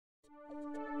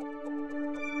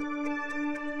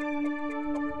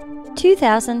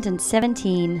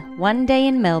2017 One Day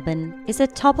in Melbourne is a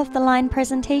top-of-the-line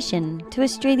presentation to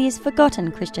Australia's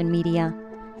forgotten Christian media.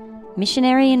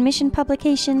 Missionary and mission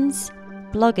publications,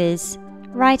 bloggers,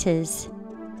 writers,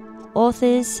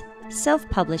 authors,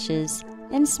 self-publishers,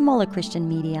 and smaller Christian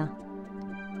media.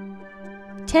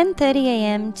 10:30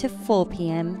 a.m. to 4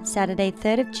 p.m. Saturday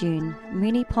 3rd of June,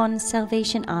 Moonee Pond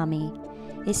Salvation Army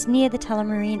is near the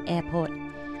Tullamarine Airport,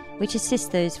 which assists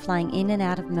those flying in and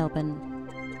out of Melbourne.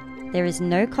 There is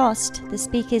no cost. The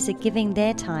speakers are giving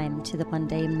their time to the One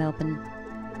Day in Melbourne.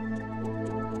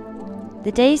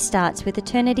 The day starts with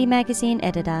Eternity Magazine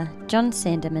editor John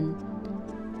Sandeman.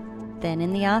 Then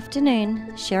in the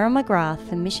afternoon, Cheryl McGrath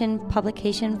for Mission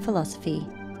Publication Philosophy.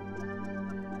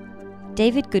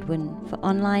 David Goodwin for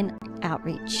Online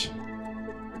Outreach.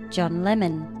 John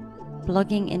Lemon,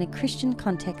 Blogging in a Christian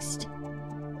Context.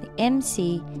 The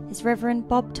MC is Reverend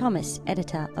Bob Thomas,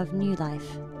 editor of New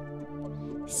Life.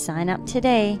 Sign up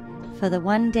today for the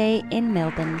One Day in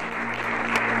Melbourne.